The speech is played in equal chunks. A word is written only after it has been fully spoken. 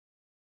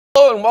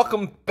Hello and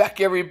welcome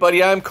back,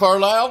 everybody. I'm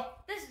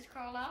Carlisle. This is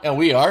Carlisle. And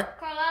we are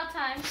Carlisle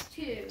times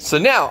 2. So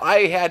now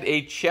I had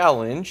a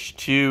challenge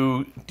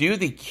to do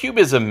the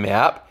Cubism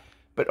map,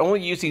 but only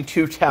using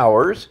 2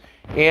 towers.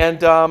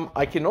 And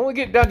I can only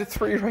get down to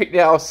 3 right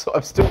now, so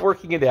I'm still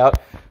working it out.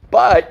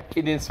 But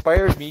it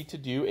inspired me to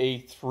do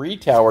a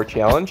 3-tower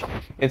challenge.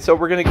 And so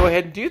we're going to go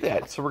ahead and do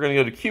that. So we're going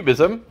to go to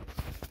Cubism,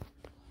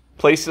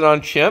 place it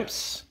on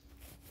Chimps,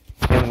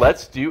 and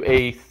let's do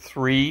a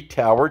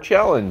 3-tower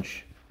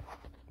challenge.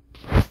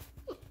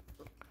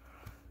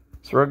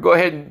 So we're going to go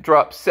ahead and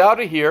drop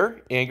Sauda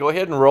here and go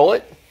ahead and roll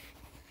it.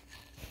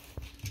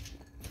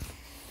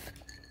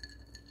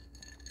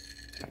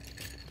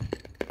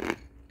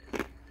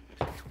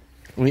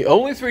 And the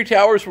only 3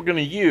 towers we're going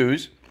to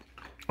use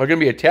are going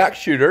to be a Tack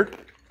Shooter,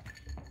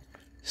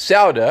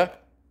 Sauda,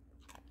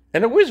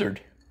 and a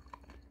Wizard.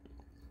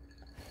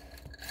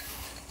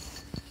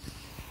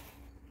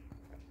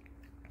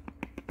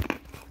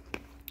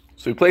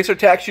 So we place our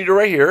Tack Shooter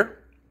right here.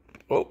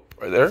 Oh,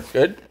 right there.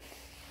 Good.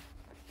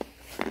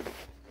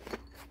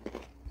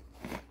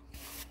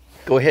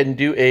 Go ahead and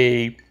do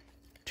a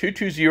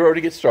 2-2-0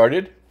 to get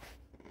started.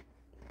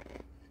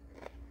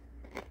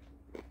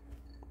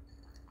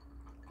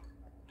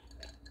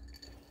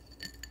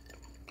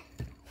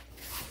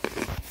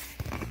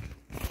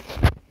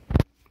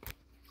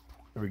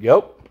 There we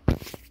go.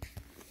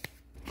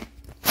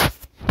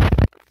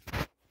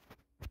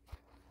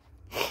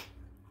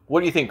 What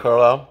do you think,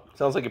 Carlisle?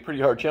 Sounds like a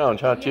pretty hard challenge,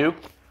 huh, too?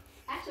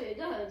 Actually, it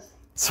does.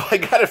 So I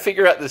got to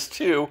figure out this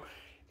too.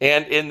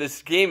 And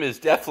this game is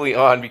definitely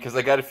on because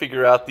I got to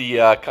figure out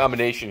the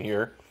combination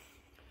here.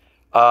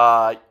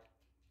 Sauda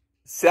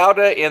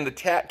and the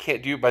Tack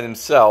can't do it by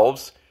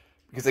themselves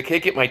because I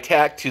can't get my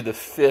Tack to the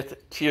 5th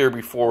tier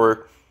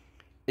before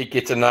it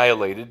gets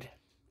annihilated.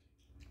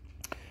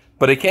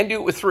 But I can do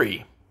it with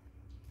 3.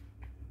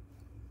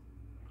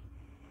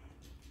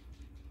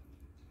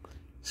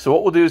 So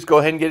what we'll do is go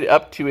ahead and get it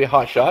up to a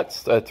hot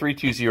shots,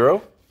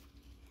 3-2-0.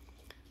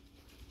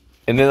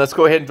 And then let's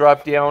go ahead and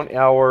drop down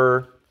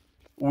our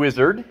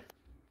Wizard.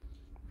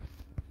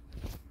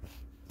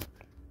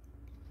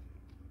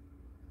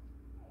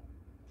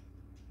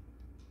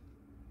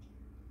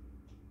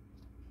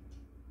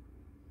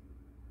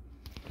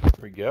 There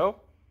we go.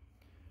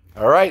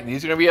 All right,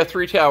 these are going to be our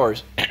 3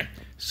 towers.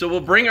 So we'll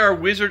bring our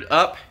Wizard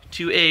up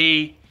to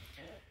a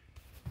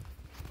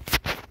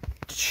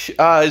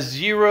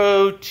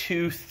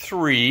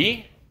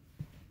 0-2-3.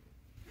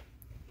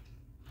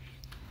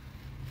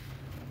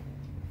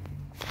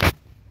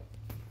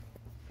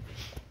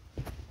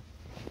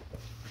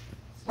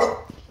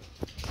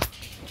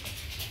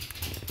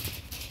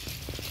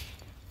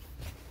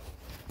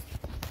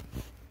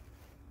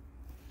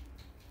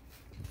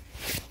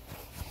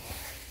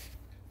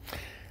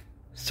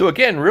 So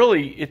again,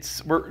 really,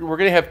 we're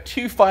going to have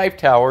 2 5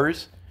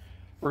 towers.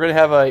 We're going to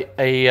have a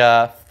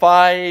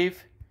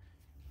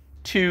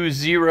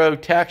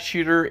 5-2-0 Tack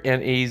Shooter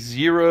and a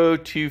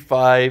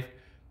 0-2-5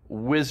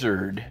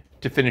 Wizard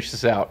to finish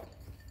this out.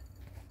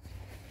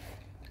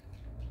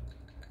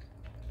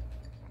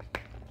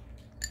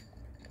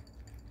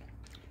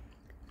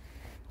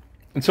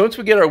 And so once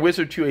we get our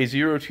Wizard to a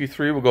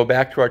 0-2-3, we'll go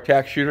back to our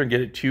Tack Shooter and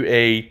get it to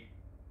a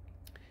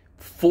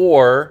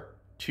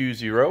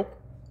 4-2-0.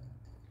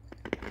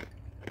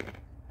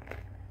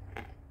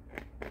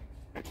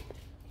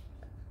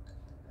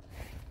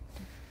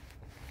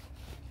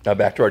 Now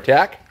back to our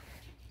Tack.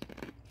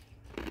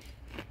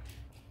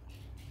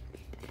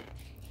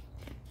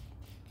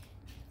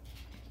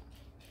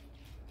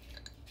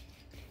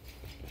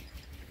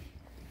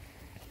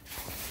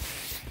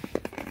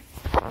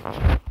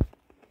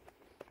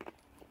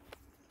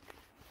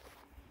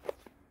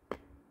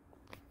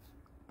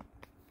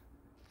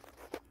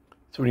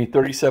 So we need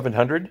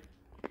 3,700.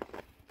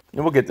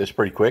 And we'll get this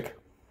pretty quick.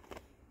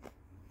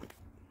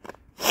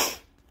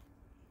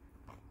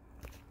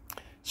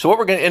 So what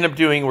we're going to end up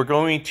doing, we're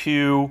going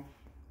to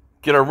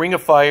get our Ring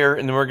of Fire,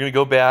 and then we're going to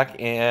go back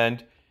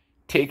and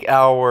take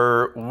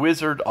our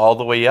Wizard all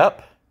the way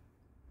up.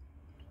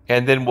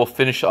 And then we'll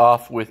finish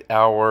off with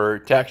our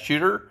Tack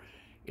Shooter,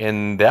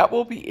 and that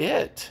will be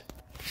it.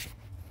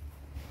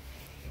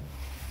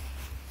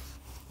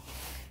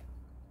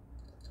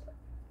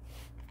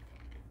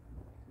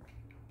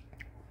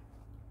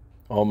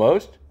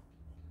 Almost.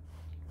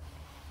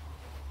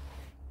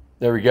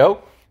 There we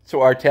go. So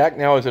our Tack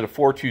now is at a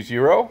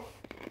 4-2-0.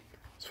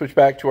 Switch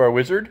back to our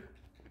Wizard.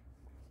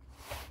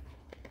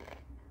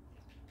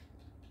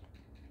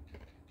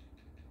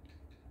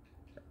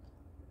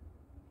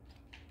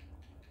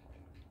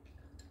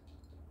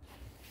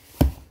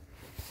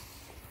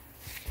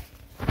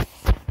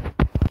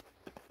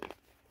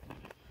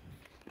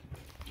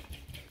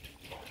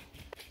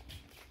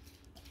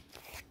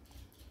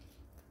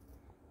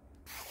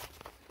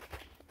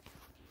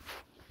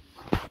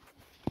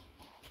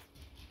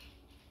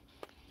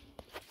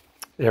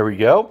 There we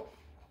go.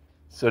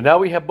 So now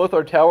we have both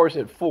our towers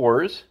at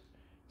 4s.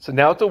 So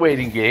now it's a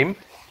waiting game.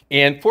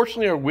 And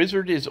fortunately, our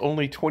Wizard is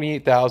only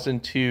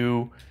 28,000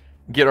 to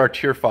get our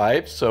tier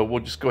 5. So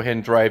we'll just go ahead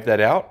and drive that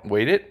out.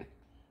 Wait it.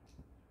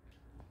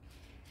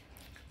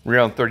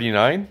 Round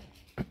 39.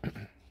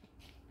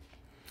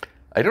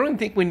 I don't even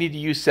think we need to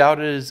use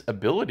Sauda's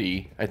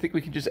ability. I think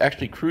we can just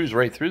actually cruise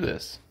right through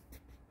this.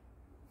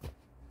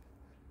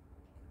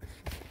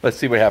 Let's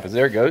see what happens.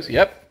 There it goes.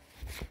 Yep.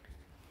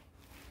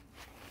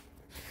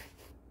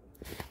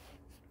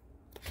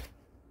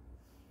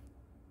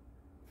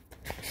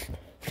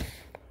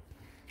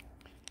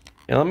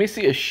 And let me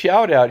see a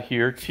shout out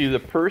here to the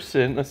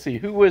person. Let's see,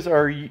 who was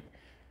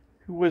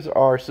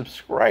our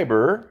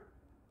subscriber?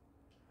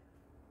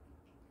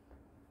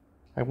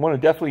 I want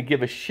to definitely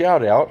give a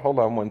shout out. Hold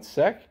on one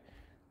sec.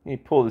 Let me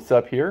pull this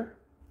up here.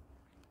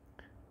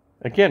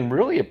 Again,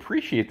 really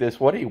appreciate this.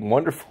 What a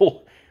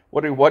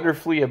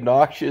wonderfully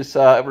obnoxious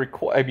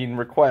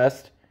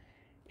request,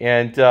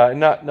 and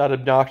not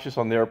obnoxious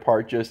on their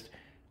part, just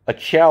a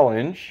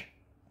challenge.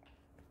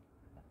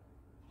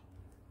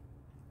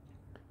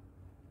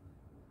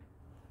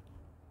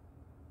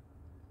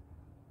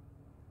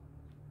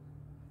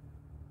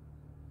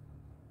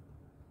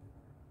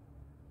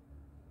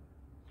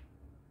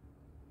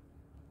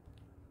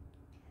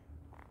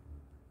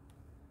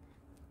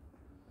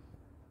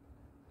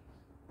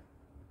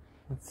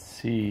 Let's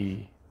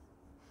see.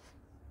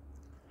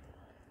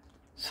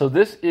 So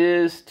this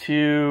is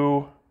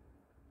to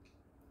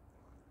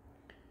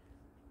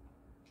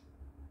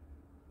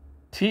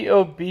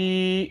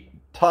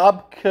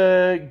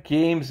Tobka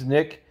Games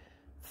Nick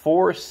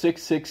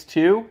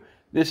 4662.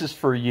 This is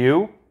for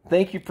you.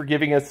 Thank you for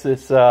giving us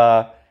this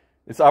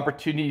this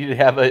opportunity to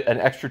have an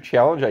extra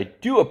challenge. I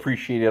do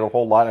appreciate it a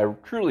whole lot. I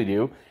truly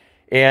do.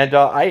 And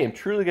I am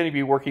truly going to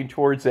be working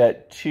towards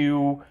that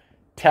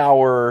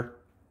 2-tower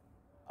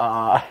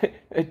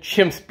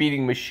chimps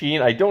beating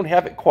machine. I don't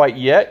have it quite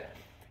yet,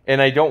 and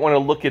I don't want to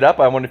look it up.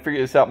 I want to figure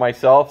this out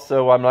myself,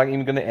 so I'm not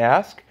even going to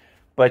ask.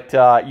 But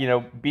you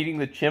know, beating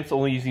the chimps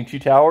only using 2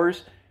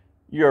 towers,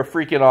 you're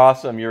freaking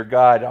awesome. You're a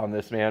god on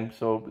this, man.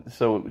 So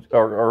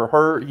or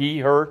her, he,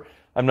 her,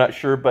 I'm not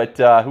sure, but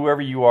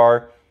whoever you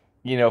are,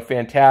 you know,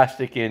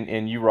 fantastic,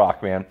 and you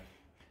rock, man.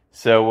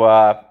 So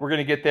we're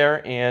gonna get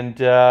there, and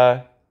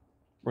we're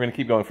gonna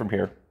keep going from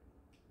here.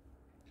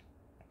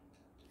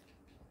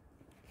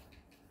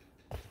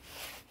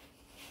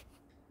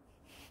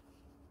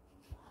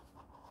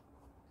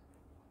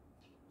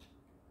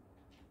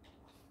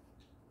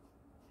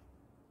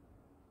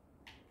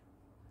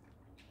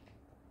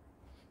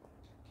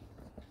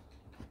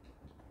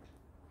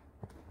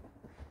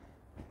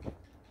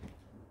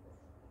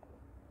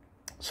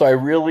 So I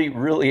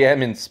really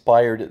am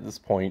inspired at this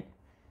point,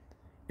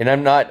 and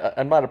I'm not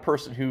a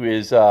person who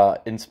is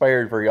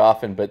inspired very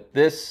often, but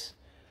this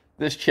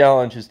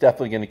challenge is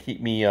definitely going to keep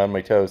me on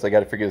my toes. I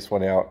got to figure this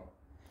one out.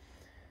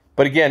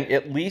 But again,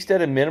 at least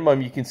at a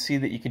minimum, you can see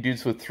that you can do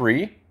this with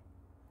 3,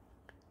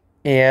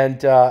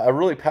 and a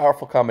really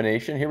powerful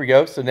combination. Here we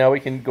go. So now we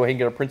can go ahead and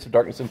get our Prince of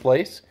Darkness in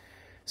place.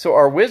 So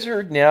our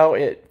wizard now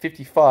at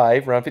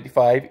 55, round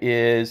 55,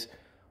 is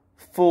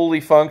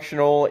fully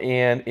functional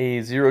and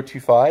a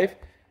 025.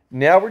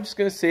 Now we're just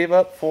going to save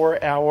up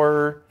for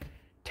our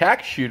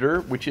Tack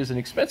Shooter, which is an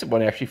expensive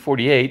one, actually,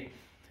 48.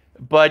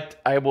 But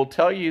I will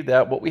tell you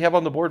that what we have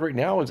on the board right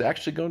now is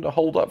actually going to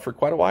hold up for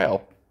quite a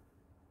while.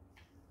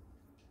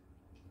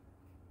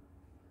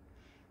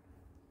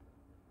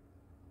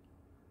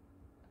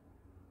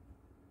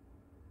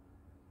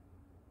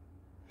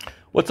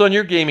 What's on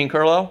your gaming,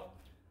 Carlisle?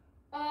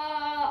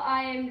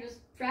 I am just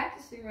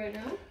practicing right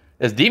now.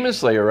 As Demon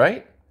Slayer,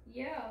 right?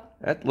 Yeah.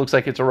 That looks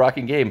like it's a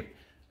rocking game.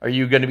 Are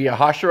you going to be a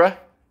Hashira?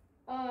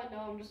 No,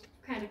 I'm just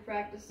kind of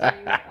practicing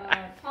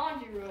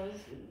Tanjiro's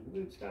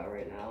move style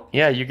right now.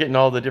 Yeah, you're getting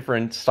all the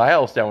different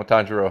styles down with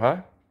Tanjiro,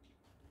 huh?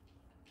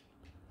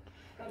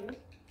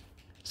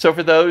 So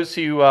for those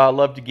who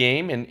love to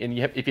game, and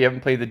if you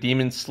haven't played the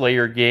Demon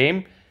Slayer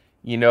game,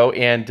 you know,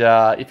 and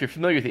if you're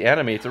familiar with the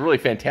anime, it's a really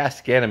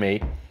fantastic anime.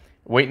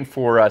 Waiting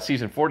for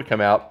season 4 to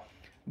come out.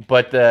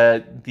 But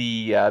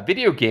the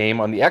video game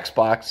on the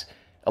Xbox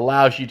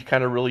allows you to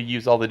kind of really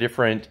use all the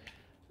different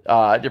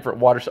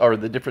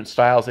the different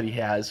styles that he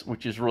has,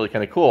 which is really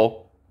kind of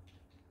cool.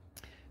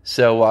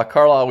 So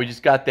Carlisle, we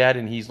just got that,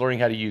 and he's learning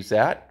how to use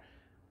that,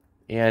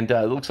 and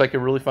it looks like a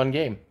really fun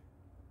game.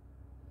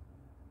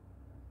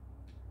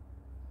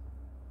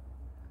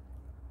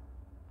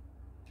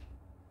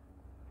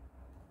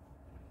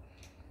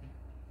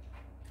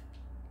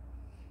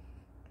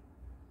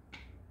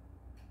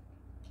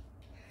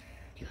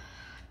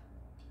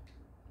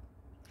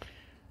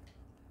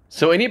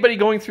 So anybody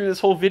going through this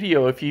whole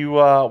video, if you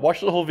watch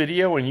the whole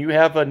video and you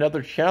have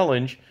another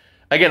challenge,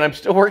 again, I'm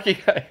still working.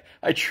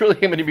 I truly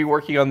am going to be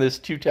working on this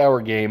 2-tower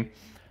game.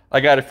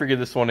 I got to figure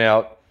this one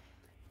out.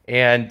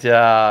 And,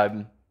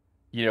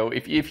 you know,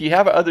 if you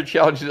have other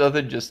challenges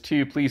other than just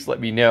 2, please let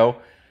me know.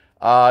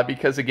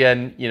 Because,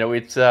 again, you know,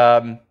 it's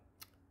I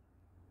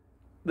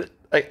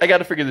got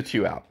to figure the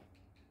 2 out.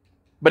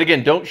 But,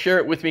 again, don't share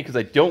it with me because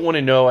I don't want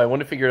to know. I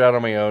want to figure it out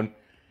on my own.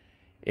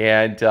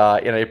 And I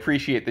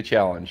appreciate the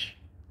challenge.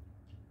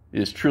 It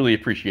is truly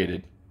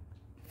appreciated.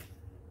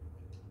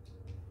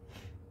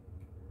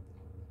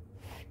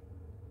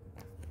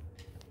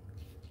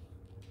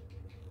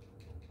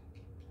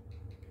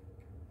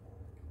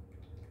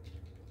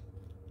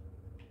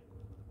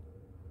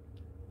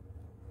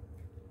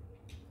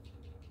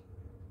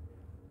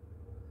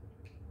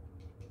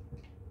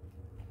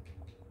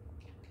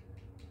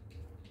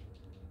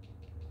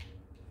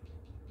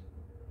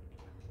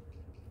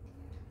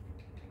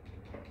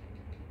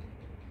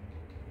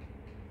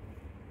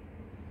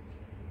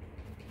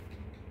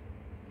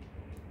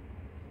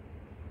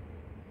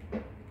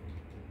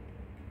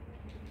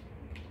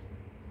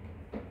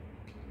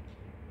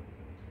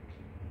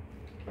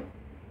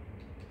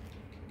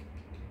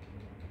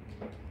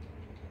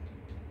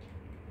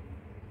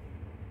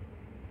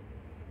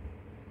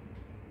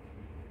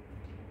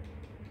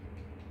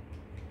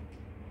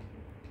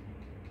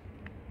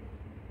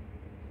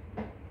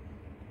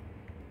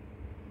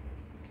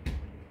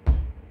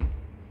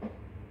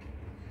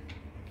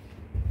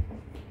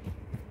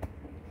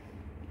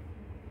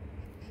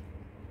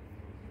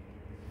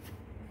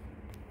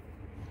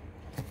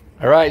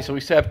 All right, so we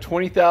still have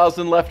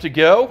 20,000 left to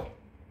go.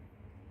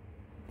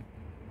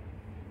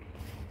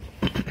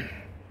 And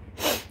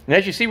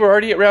as you see, we're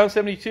already at round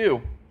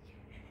 72.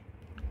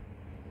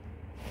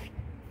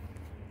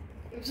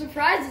 I'm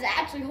surprised it's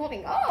actually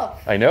holding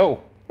up. I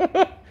know.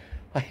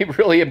 I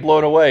really am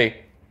blown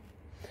away.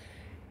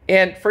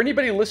 And for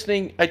anybody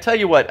listening, I tell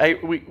you what,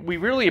 we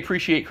really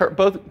appreciate,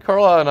 both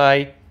Carlisle and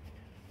I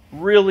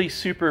really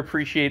super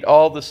appreciate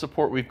all the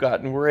support we've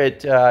gotten. We're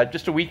at,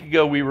 just a week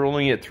ago, we were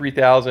only at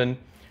 3,000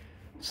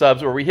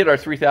 subs, or we hit our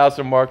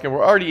 3,000 mark, and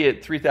we're already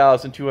at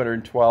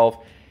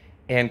 3,212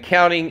 and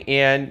counting.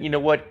 And you know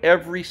what,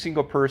 every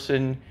single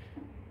person,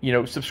 you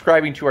know,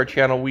 subscribing to our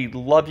channel, we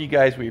love you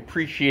guys, we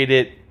appreciate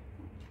it,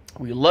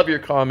 we love your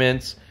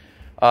comments.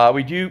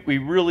 We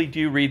really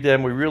do read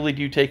them, we really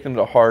do take them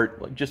to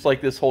heart, just like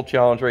this whole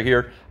challenge right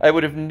here. I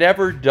would have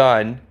never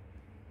done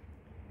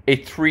a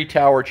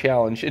 3-tower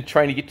challenge and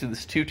trying to get to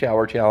this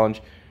 2-tower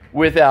challenge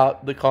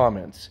without the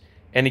comments.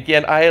 And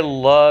again, I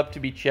love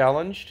to be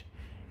challenged,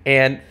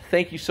 and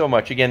thank you so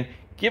much. Again,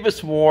 give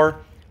us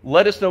more,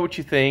 let us know what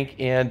you think,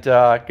 and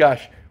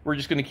gosh, we're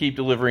just going to keep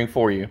delivering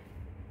for you.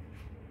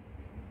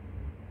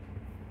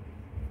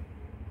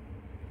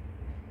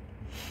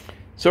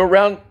 So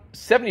around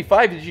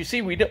 75, as you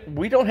see, we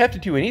don't have to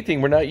do anything.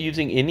 We're not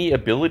using any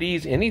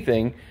abilities,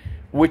 anything,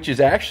 which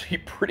is actually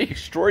pretty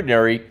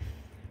extraordinary.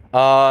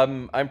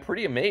 I'm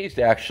pretty amazed,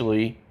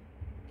 actually.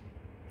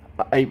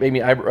 I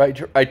mean,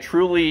 I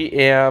truly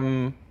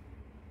am.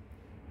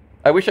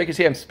 I wish I could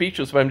say I'm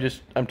speechless, but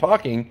I'm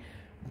talking.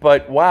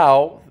 But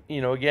wow,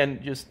 you know,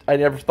 again, I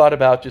never thought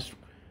about just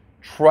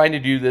trying to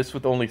do this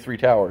with only 3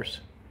 towers,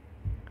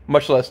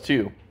 much less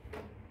 2.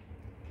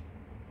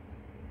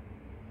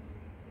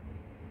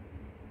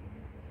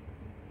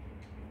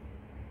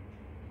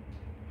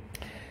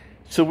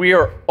 So we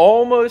are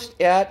almost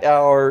at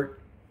our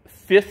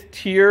 5th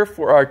tier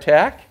for our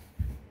tack,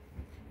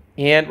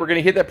 and we're going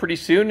to hit that pretty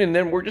soon, and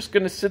then we're just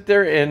going to sit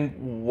there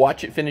and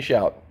watch it finish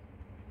out.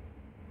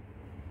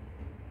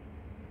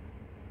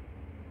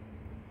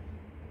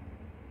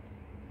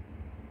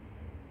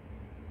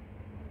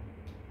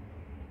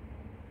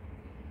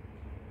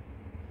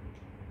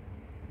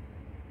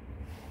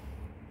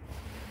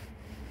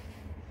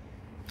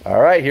 All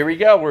right, here we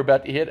go. We're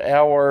about to hit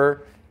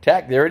our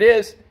tack. There it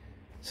is.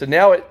 So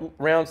now at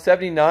round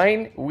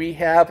 79, we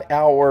have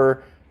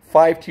our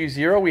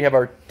 520. We have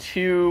our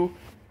 2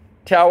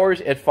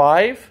 towers at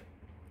 5.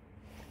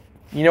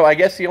 You know, I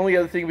guess the only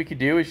other thing we could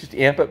do is just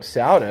amp up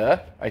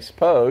Sauda, I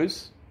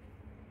suppose.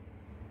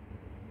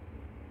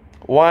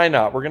 Why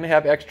not? We're going to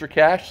have extra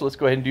cash, so let's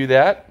go ahead and do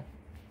that.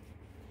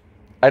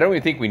 I don't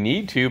even think we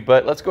need to,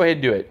 but let's go ahead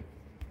and do it.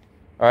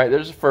 All right,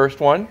 there's the first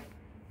one.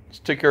 Let's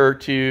take her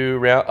to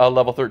round,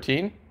 level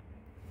 13.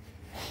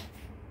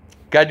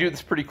 Got to do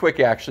this pretty quick,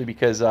 actually,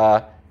 because,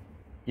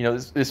 you know,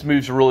 this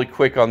moves really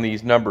quick on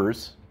these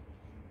numbers.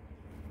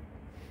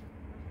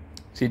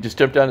 See, just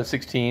jump down to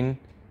 16.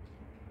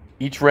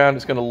 Each round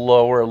is going to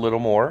lower a little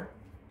more.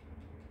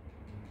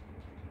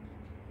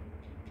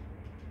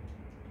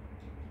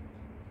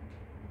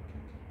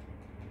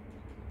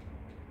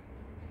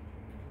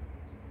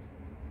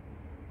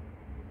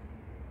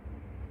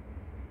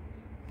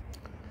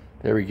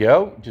 There we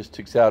go. Just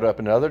ticks out up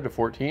another to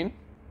 14.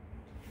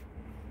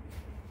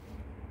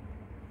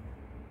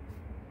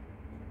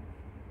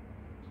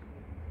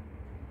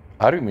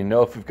 I don't even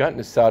know if we've gotten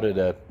this out at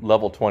a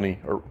level 20,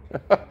 or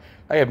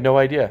I have no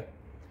idea.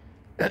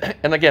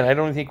 And again, I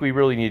don't think we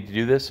really need to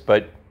do this,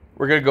 but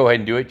we're going to go ahead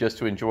and do it just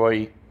to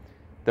enjoy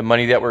the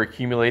money that we're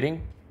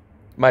accumulating.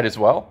 Might as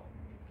well.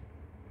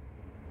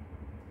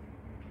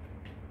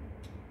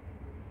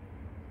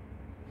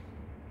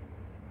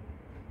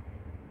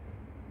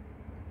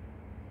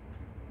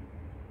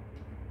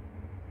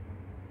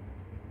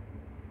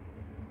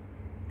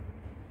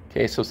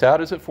 Okay, so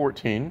Sauda's at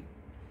 14.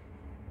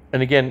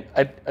 And again,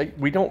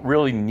 we don't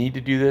really need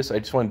to do this. I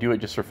just want to do it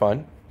just for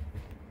fun.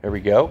 There we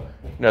go.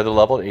 Another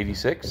level at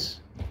 86.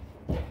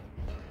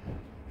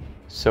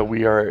 So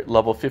we are at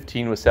level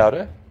 15 with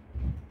Sauda.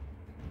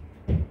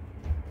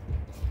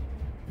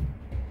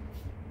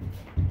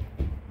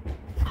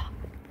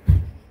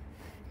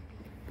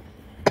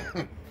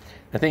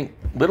 I think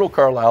little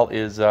Carlisle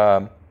is,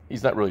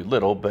 he's not really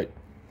little, but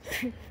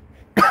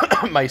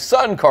my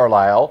son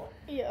Carlisle,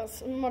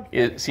 yes,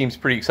 seems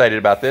pretty excited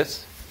about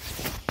this.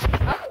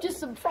 I'm just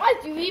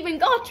surprised you even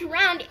got to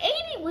round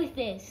 80 with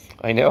this.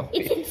 I know.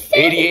 It's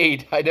insane.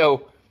 88, I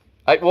know.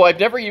 Well, I've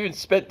never even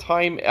spent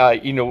time,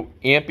 you know,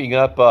 amping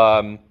up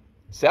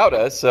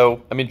Sauda,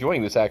 so I'm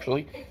enjoying this,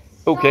 actually.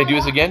 Oh, can I do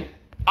this again?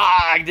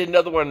 Ah, I did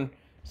another one.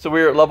 So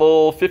we're at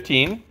level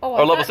 15,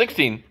 or level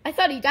 16. I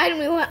thought he died and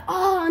we went,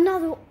 oh,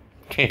 another one.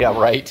 Yeah,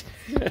 right.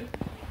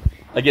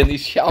 Again,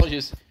 these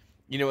challenges,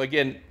 you know,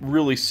 again,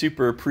 really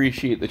super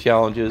appreciate the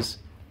challenges.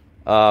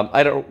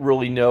 I don't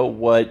really know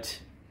what,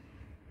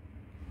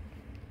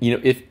 you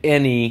know, if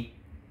any,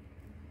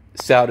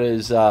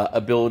 Sauda's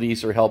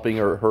abilities are helping,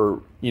 or her,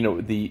 you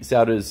know, the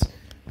Sauda's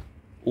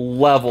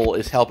level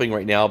is helping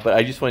right now, but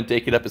I just want to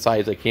take it up as high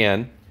as I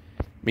can.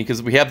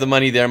 because we have the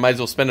money there, might as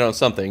well spend it on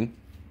something.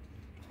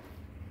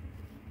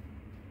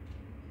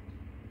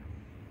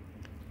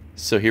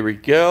 So here we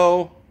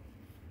go.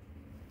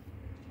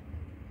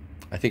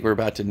 I think we're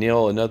about to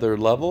nail another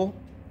level.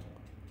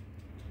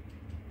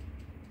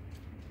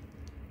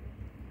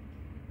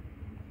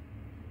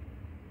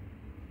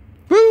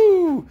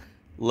 Woo!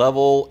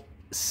 Level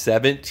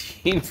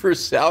 17 for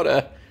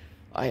Sauda.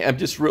 I am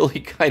just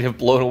really kind of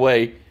blown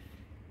away.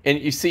 And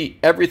you see,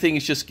 everything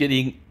is just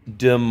getting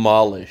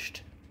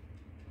demolished.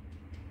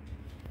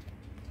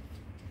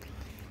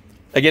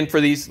 Again,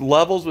 for these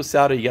levels with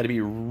Sauda, you got to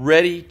be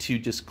ready to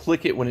just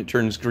click it when it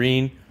turns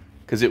green,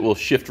 because it will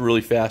shift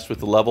really fast with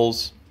the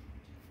levels.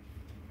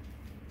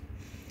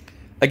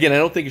 Again, I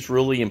don't think it's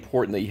really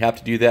important that you have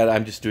to do that.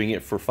 I'm just doing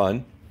it for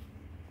fun.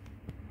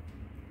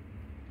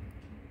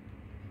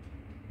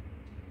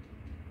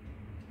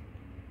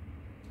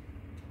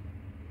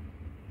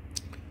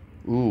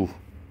 Ooh.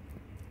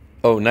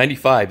 Oh,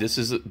 95. This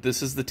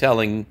is the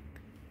telling.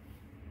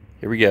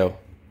 Here we go.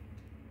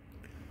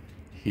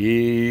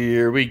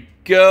 Here we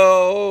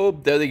go.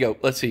 There they go.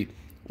 Let's see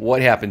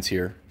what happens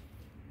here.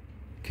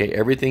 Okay,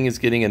 everything is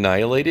getting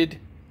annihilated.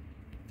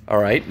 All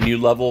right, new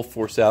level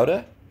for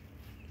Sauda.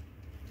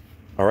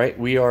 All right,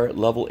 we are at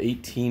level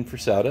 18 for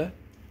Sauda.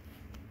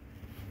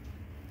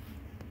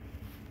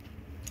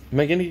 Am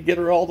I going to get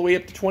her all the way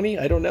up to 20?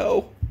 I don't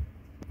know.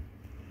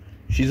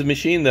 She's a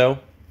machine, though.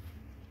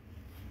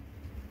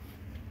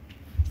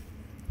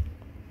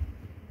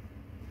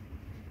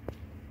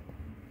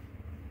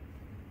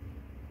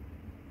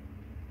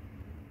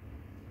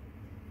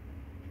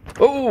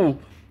 Oh,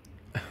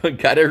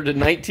 got her to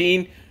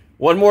 19.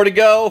 One more to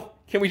go.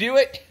 Can we do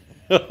it?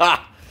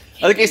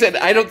 Like I said,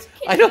 I don't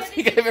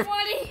think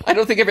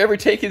I've ever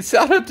taken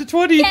Sauda up to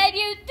 20. Can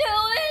you do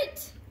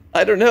it?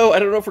 I don't know. I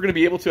don't know if we're going to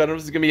be able to. I don't know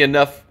if there's going to be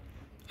enough.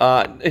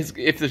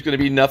 If there's going to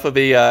be enough of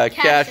a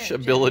cash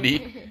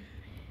ability.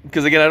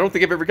 Because again, I don't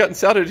think I've ever gotten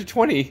Sauda to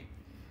 20.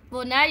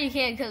 Well, now you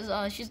can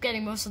because she's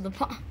getting most of the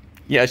pop.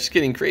 Yeah, she's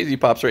getting crazy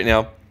pops right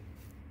now.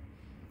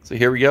 So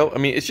here we go. I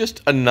mean, it's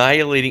just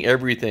annihilating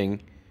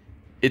everything.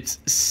 It's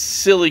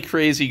silly,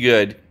 crazy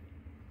good.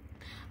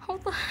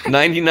 Hold on.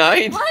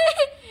 99? What?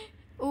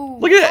 Ooh.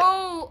 Look at that.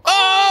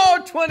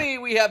 Oh, 20.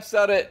 We have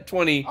Sauda at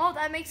 20. Oh,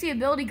 that makes the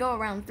ability go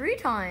around 3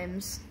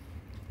 times.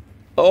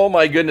 Oh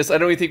my goodness. I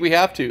don't even think we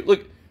have to.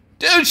 Look.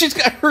 Dude, she's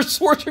got her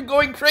swords are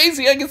going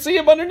crazy. I can see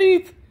him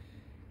underneath.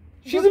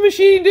 She's a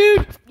machine,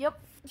 dude. Yep.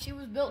 She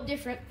was built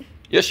different.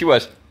 Yes, she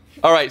was.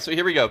 All right, so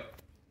here we go.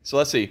 So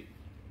let's see.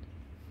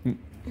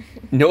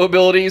 No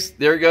abilities.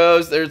 There it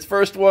goes. There's the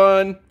first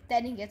one.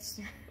 Then he gets...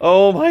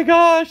 Oh my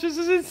gosh, this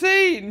is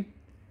insane.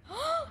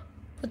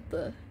 What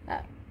the...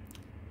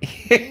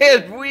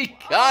 And we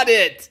got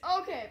it.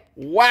 Okay.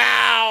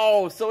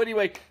 Wow. So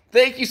anyway,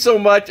 thank you so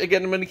much.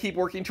 Again, I'm going to keep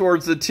working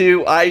towards the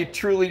 2. I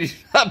truly do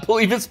not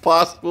believe it's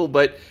possible,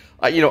 but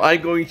you know,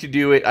 I'm going to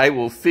do it. I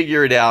will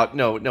figure it out.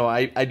 No,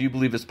 I do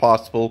believe it's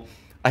possible.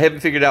 I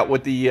haven't figured out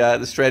what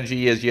the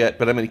strategy is yet,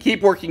 but I'm going to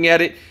keep working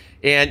at it.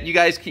 And you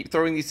guys keep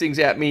throwing these things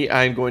at me.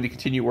 I'm going to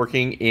continue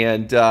working.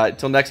 And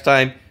until next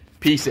time,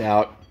 peace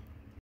out.